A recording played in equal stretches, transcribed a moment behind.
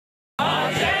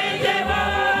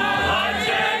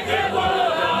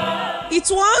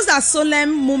a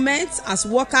solemn moment as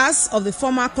workers of the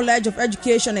former College of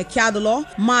Education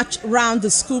Ekiadolor march round the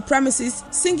school premises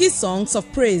singing songs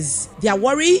of praise. Their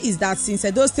worry is that since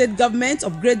Edo State government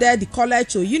upgraded the college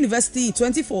to a university in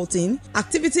 2014,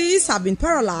 activities have been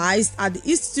paralyzed at the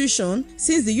institution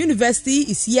since the university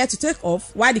is yet to take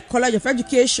off, while the College of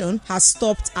Education has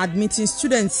stopped admitting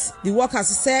students. The workers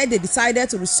said they decided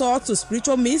to resort to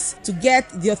spiritual means to get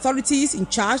the authorities in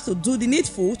charge to do the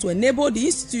needful to enable the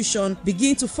institution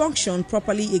begin to function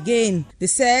properly again. They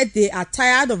said they are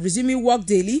tired of resuming work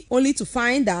daily only to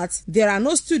find that there are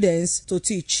no students to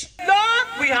teach. Lord,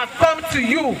 we have come to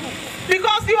you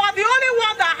because you are the only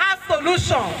one that has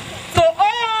solution to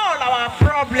all our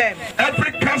problems.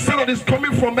 Every council that is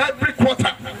coming from every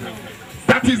quarter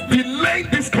that is delaying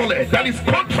this college, that is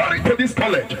contrary to this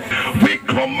college, we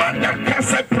command that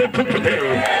council broken today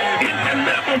in the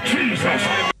name of Jesus.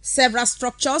 Several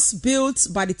structures built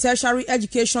by the Tertiary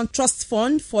Education Trust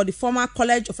Fund for the former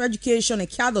College of Education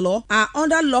Ekiadolor are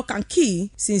under lock and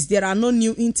key since there are no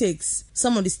new intakes.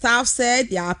 Some of the staff said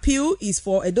their appeal is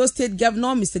for Edo State Governor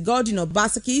Mr. College of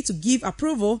Education to give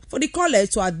approval for the college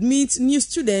to admit new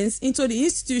students into the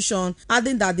institution,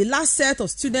 adding that the last set of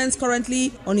students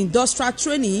currently on industrial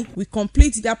training will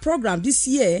complete their program this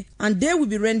year and they will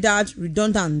be rendered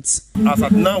redundant. As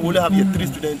at now, we only have 3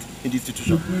 students in the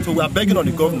institution. So we are begging on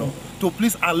the governor to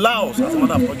please allow us as a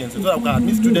matter of urgency so that we can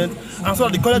admit students and so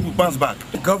that the college will bounce back.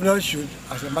 The governor should,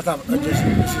 as a matter of urgency,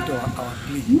 listen to our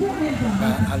plea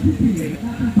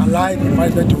and allow the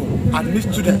management to admit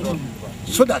students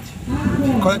so that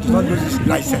the college does not lose its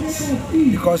license,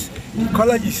 because the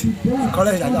college is a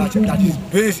college that is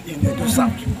based in Edo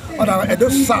South. Otherwise, Edo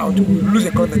South will lose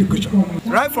a college education.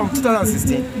 Right from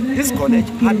 2016, this college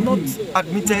had not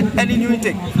admitted any new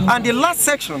intake. And the last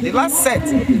section, the last set,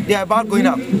 they are about going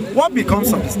up. What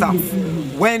becomes of the staff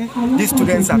when these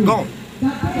students are gone?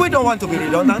 We don't want to be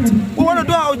redundant. We want to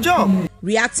do our job.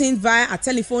 Reacting via a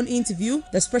telephone interview,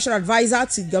 the special advisor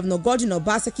to Governor College of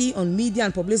Education on media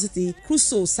and publicity,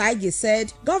 Crusoe Saige,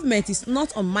 said government is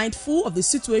not unmindful of the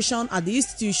situation at the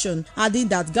institution, adding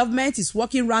that government is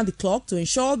working round the clock to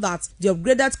ensure that the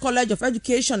upgraded College of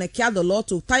Education Ekiadolor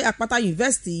to Tayo Akpata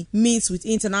University meets with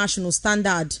international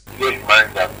standard. Bear in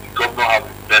mind that the governor has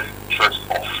the best interest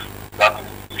of that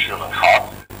institution at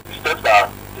heart. The steps that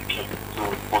are taken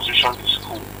to position the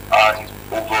school and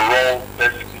overall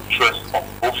best interest of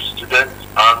both students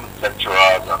and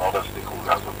lecturers and other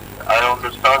stakeholders. I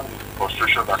understand the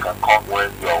frustration that can come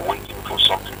when you are waiting for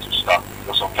something to start,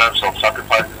 but sometimes some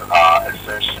sacrifices are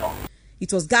essential.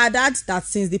 It was gathered that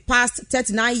since the past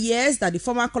 39 years that the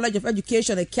former College of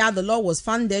Education Ekiadolor was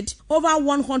founded, over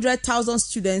 100,000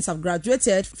 students have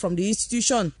graduated from the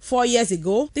institution. 4 years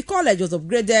ago, the college was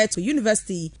upgraded to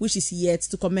university, which is yet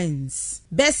to commence.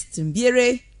 Best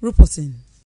Mbiere reporting.